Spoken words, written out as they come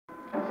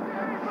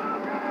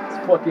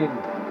fucking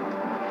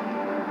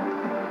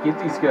get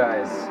these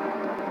guys.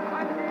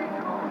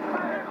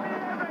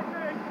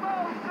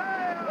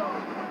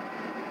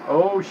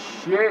 Oh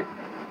shit!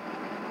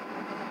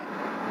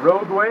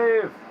 Rogue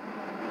wave!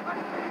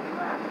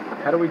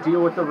 How do we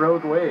deal with the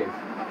rogue wave?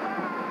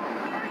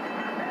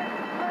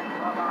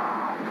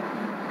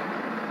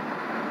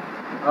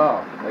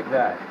 Oh, like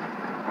that.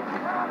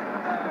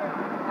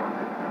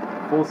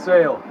 Full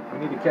sail. We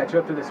need to catch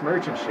up to this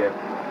merchant ship.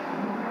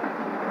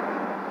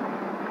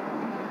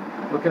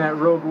 Looking at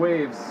rogue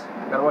waves.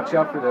 Gotta watch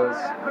out for those.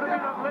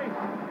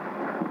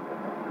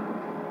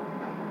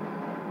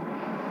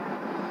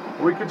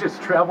 We could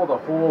just travel the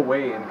whole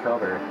way in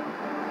cover.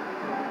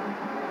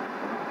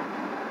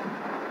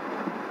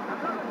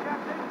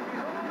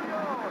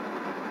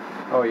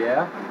 Oh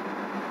yeah?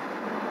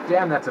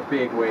 Damn, that's a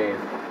big wave.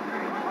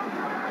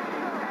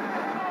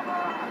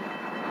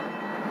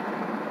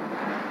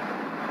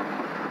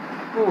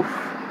 Oof.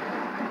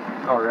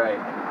 Alright.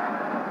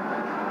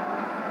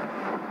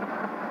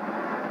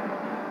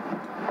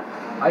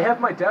 I have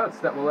my doubts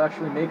that we'll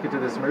actually make it to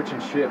this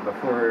merchant ship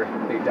before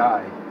they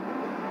die.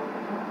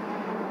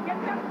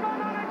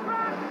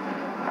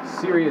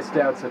 Serious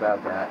doubts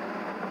about that.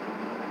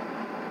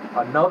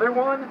 Another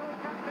one?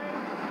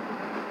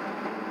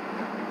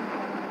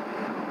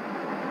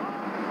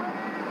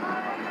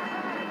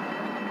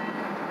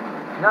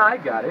 Nah, I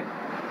got it.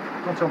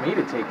 Don't tell me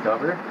to take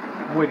cover.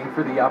 I'm waiting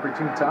for the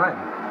opportune time.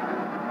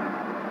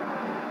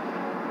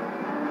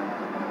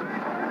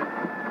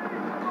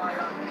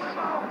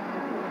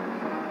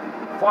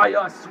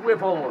 Fire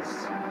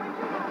swivels!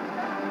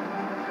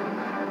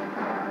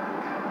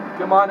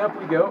 Come on, up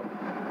we go.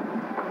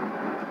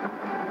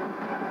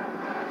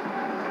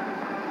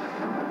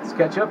 Let's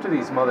catch up to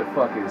these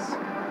motherfuckers.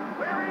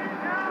 Where he is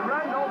now?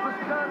 Randolph has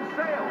turned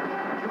sail.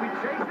 Should we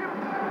chase him?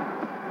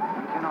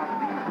 We cannot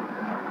leave.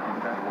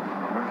 That will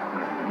be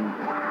mercy of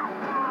England.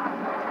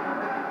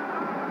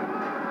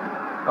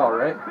 All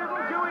right.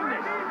 Fiddle doing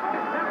this.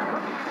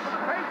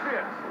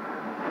 Patriots.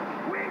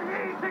 We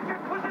need to get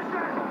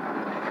position.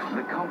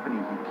 The company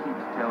he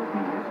keeps tells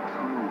me his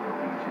true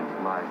allegiance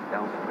lies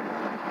elsewhere.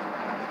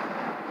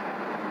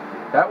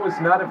 That was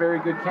not a very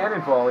good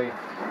cannon volley.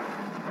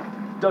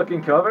 Duck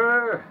and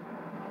cover.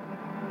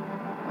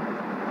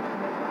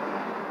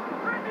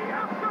 Ready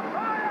up to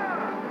fire!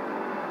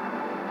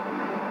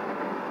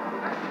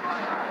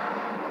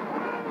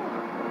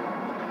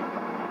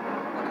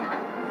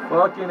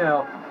 Fucking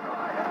hell.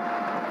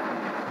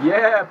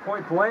 Yeah,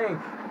 point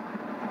blank.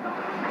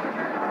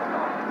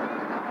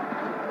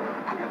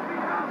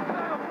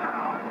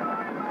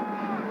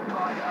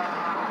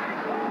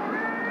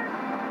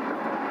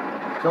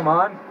 Come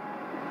on.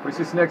 Where's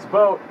this next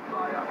boat?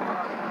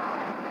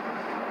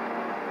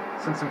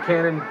 Send some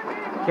cannon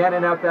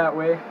out that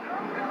way.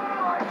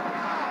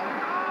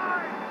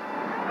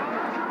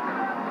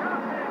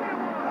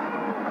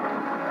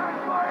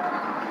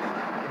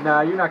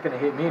 Nah, you're not gonna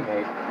hit me,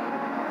 mate.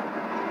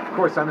 Of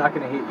course, I'm not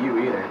gonna hit you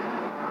either.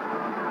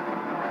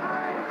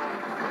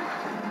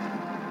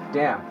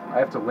 Damn, I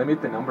have to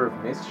limit the number of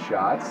missed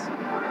shots?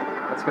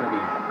 That's gonna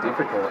be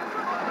difficult.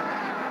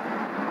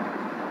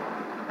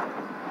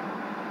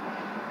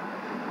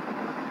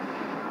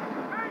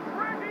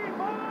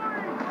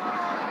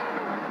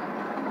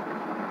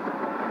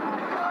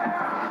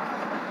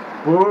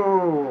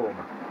 Boom!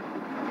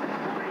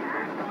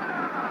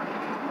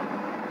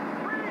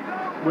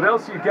 What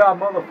else you got,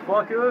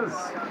 motherfuckers?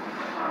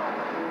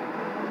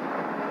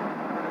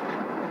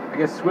 I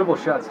guess swivel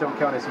shots don't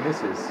count as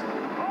misses.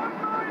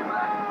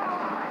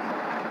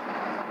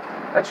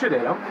 That should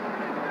hit him.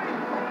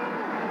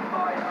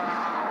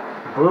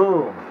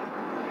 Boom!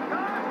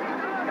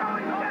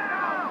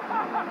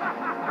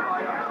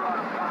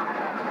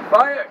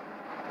 Fire!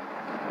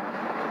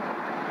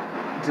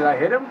 Did I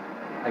hit him?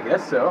 I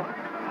guess so.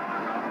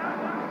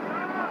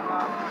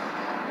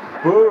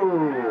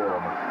 Boom!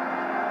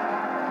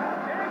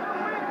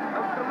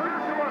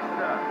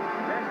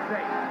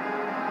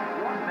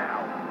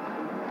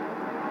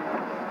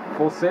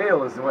 Full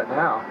sail is what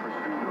now?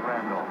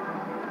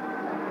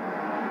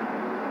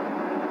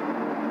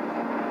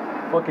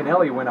 Fucking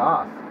hell, he went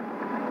off.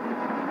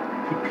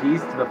 He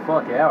pieced the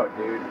fuck out,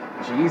 dude.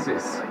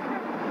 Jesus.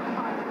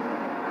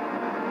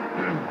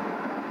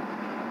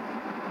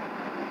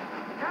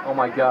 Oh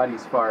my god,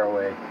 he's far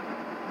away.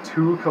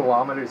 2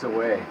 kilometers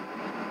away.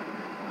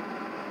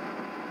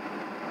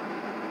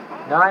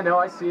 Now I know,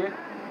 I see it.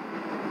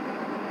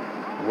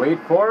 Wait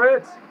for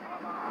it.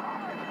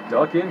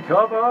 Duck in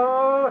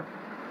cover.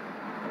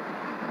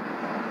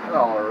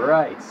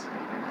 Alright.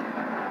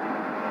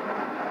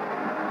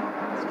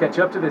 Let's catch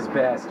up to this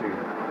bastard.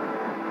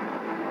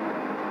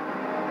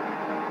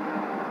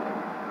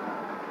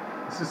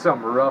 This is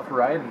some rough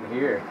riding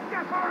here.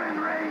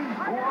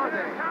 Who are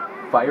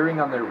they? Firing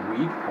on their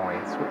weak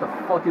points? What the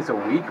fuck is a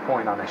weak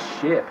point on a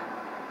ship?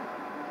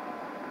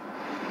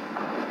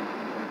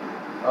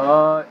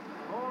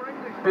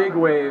 Big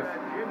wave.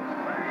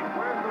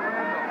 Where's the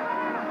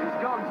Randolph? He's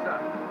gone, sir.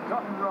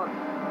 Cut and run.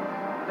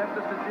 Left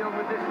us to deal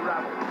with this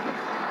rabble.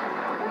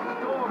 This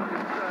storm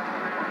is,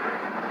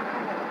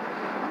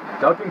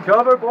 Duck and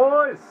cover,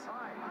 boys!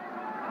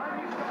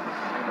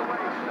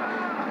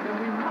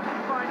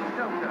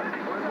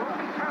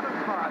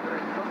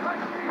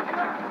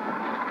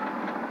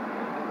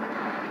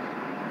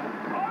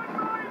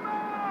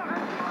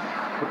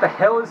 What the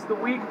hell is the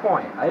weak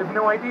point? I have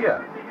no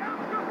idea.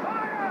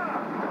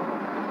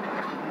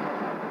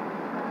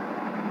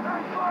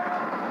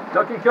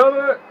 Duck and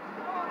cover!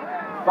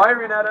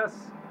 Firing at us.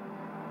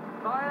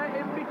 Fire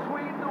in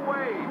between the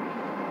waves.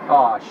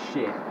 Aw,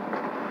 shit.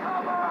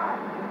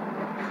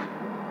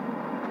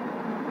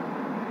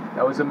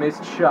 That was a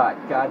missed shot.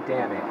 God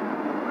damn it.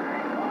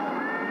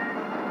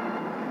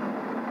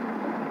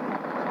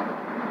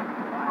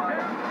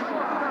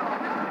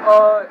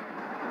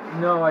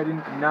 No, I did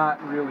not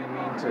really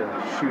mean to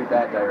shoot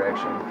that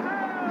direction.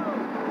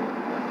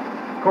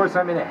 Of course,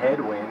 I'm in a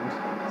headwind,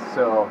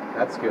 so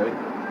that's good.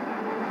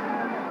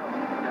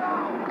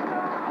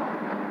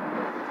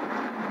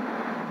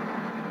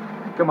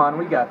 Come on,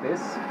 we got this.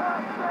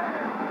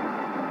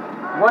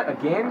 What,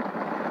 again?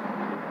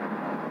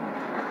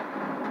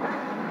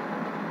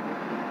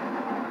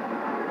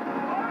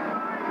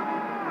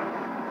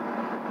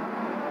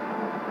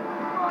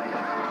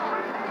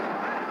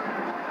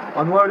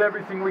 Unload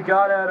everything we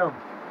got at him.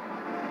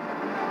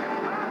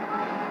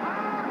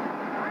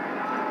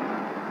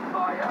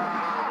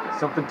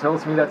 Something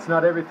tells me that's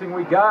not everything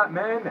we got,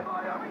 man.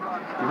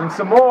 Give him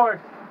some more.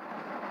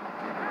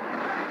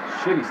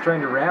 Shit, he's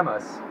trying to ram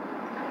us.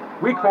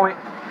 Weak point.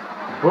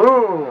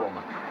 Boom.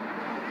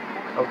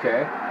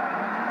 Okay.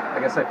 I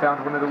guess I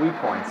found one of the weak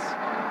points.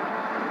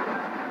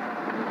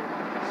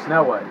 So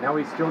now what? Now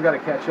we still got to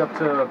catch up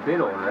to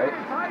Biddle, right?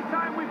 High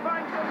time we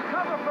find some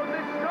cover from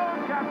this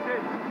storm,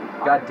 Captain.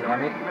 God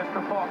damn it.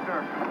 Mr.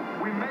 Faulkner,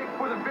 we make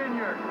for the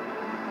vineyard.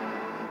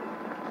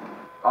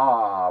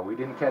 Aw, we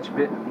didn't catch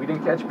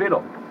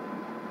Biddle.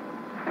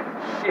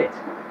 Shit.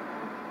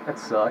 That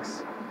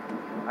sucks.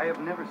 I have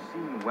never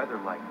seen weather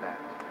like that.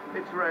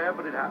 It's rare,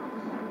 but it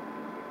happens.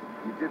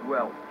 You did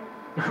well.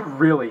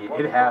 Really,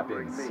 it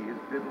happens.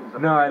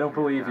 No, I don't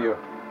believe you.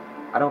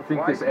 I don't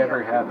think this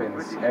ever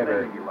happens,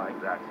 ever.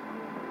 Like that?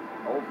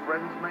 Old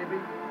friends, maybe?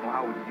 Well,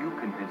 how would you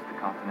convince the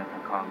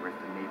Continental Congress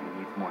the Navy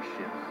needs more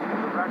ships?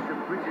 The rash of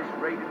British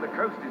raiding the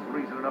coast is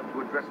reason enough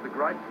to address the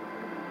gripe.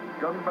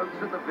 Gunboats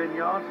at the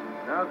vineyard.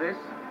 Now this.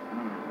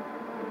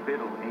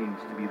 Biddle aims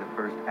to be the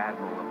first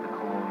admiral of the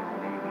colonial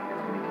navy and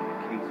is making a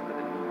case for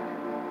the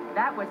need.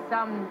 That was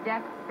some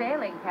deft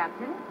sailing,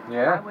 Captain.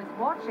 Yeah? I was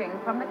watching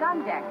from the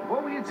gun deck.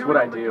 What were you That's doing what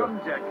I on the do. gun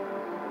deck?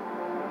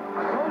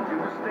 I told you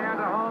to stay out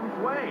of harm's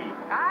way.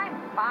 I'm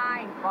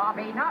fine,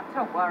 Bobby, not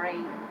to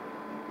worry.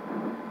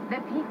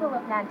 The people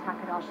of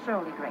Nantucket are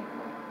surely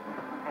grateful.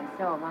 And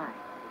so am I.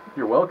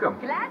 You're welcome.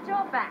 Glad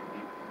you're back.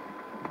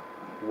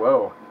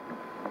 Whoa.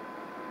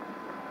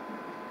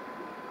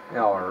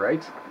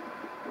 Alright.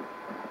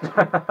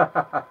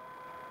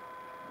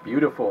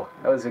 Beautiful.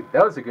 That was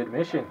a good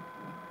mission.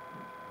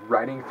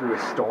 Riding through a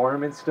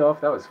storm and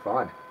stuff, that was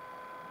fun.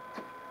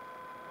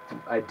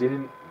 I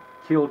didn't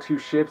kill 2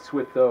 ships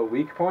with the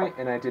weak point,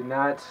 and I did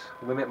not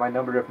limit my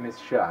number of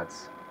missed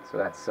shots. So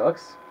that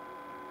sucks.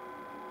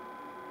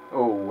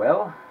 Oh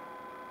well.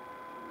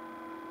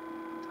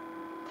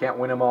 Can't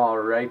win them all,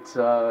 right,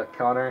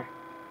 Connor?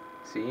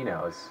 See, he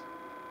knows.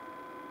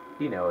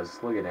 He knows.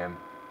 Look at him.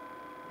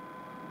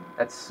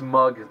 That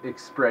smug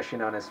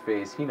expression on his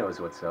face. He knows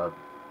what's up.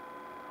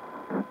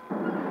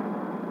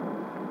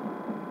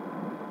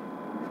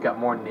 We've got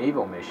more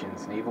naval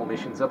missions. Naval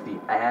missions up the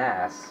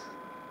ass.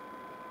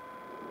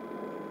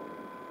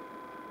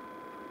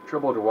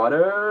 Troubled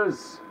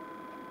waters.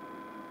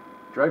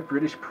 Drive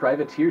British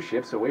privateer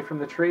ships away from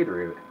the trade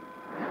route.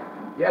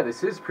 Yeah,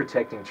 this is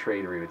protecting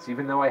trade routes,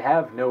 even though I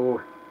have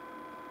no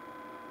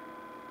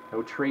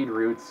trade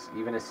routes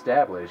even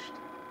established.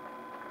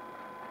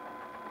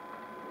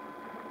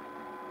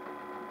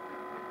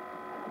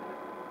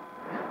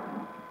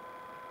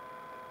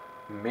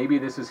 Maybe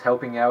this is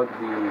helping out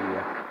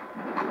the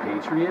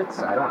Patriots?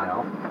 I don't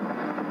know.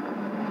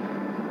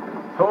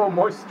 Oh,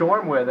 more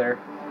storm weather.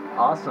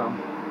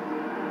 Awesome.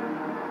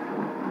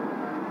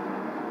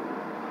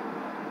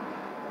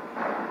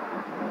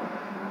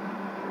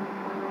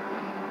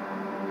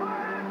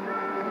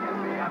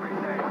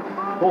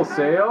 Full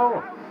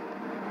sail.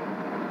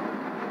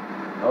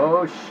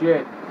 Oh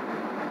shit.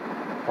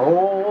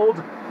 Hold.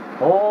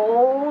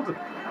 Hold.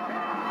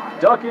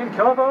 Duck in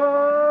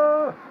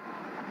cover.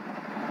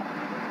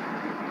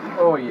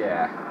 Oh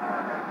yeah.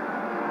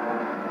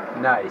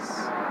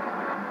 Nice.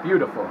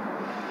 Beautiful.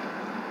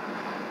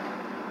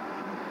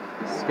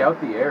 Scout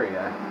the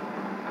area.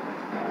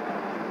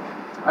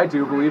 I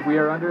do believe we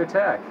are under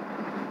attack.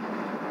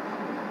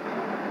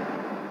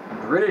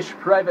 British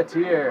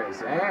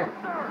privateers, eh?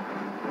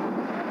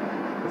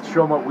 Let's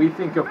show them what we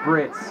think of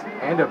Brits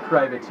and of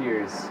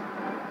privateers.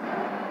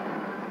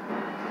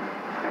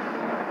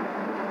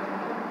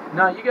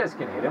 Nah, you guys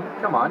can hit him.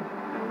 Come on.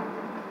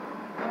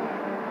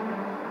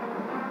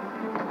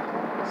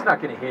 It's not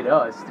going to hit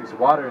us. There's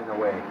water in the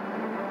way.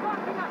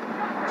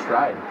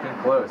 Tried. Came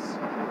close.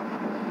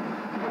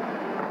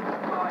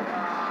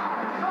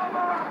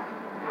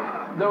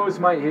 Those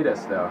might hit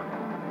us, though.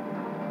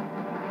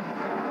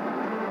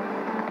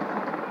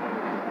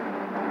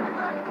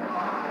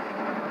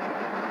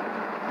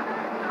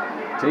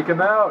 Take him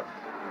out.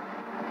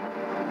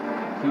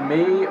 He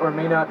may or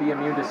may not be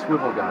immune to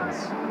swivel guns.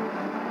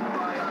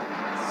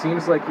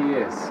 Seems like he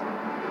is.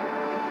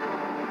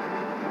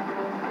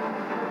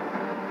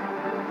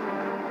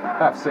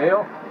 Half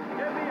sail.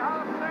 Give me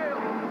half sail.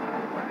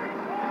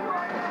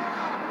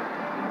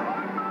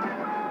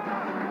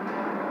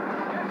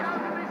 Get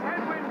out of this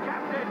headwind,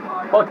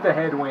 Captain. Fuck the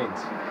headwind.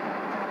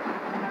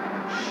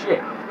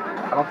 Shit.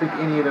 I don't think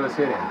any of those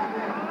hit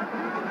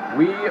him.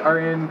 We are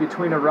in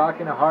between a rock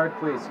and a hard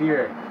place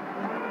here.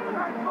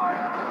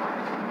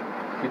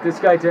 Get this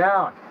guy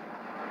down.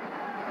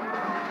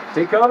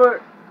 Take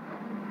cover.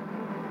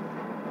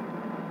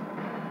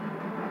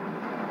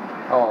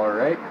 All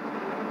right.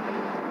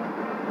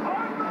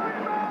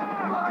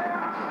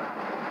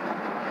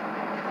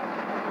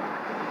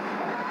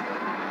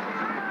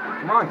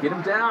 Come on, get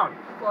him down.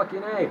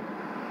 Fucking A.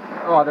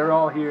 Oh, they're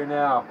all here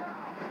now.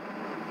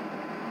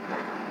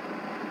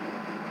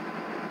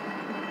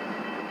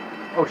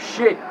 Oh,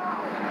 shit.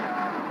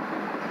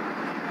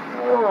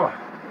 Oh.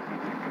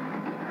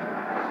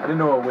 I didn't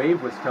know a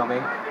wave was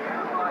coming.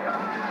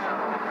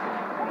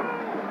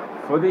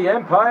 For the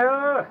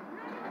Empire!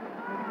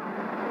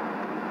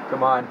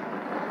 Come on.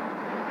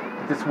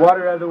 Get this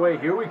water out of the way.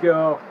 Here we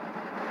go.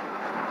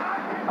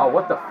 Oh,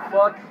 what the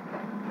fuck?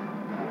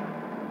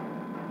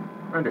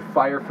 We're under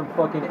fire from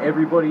fucking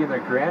everybody and their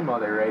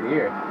grandmother right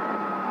here.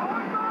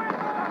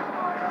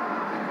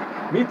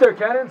 Meet their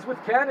cannons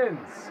with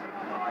cannons!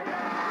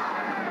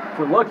 If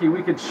we're lucky,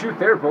 we can shoot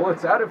their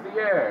bullets out of the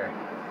air.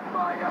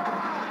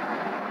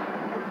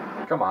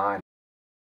 Come on.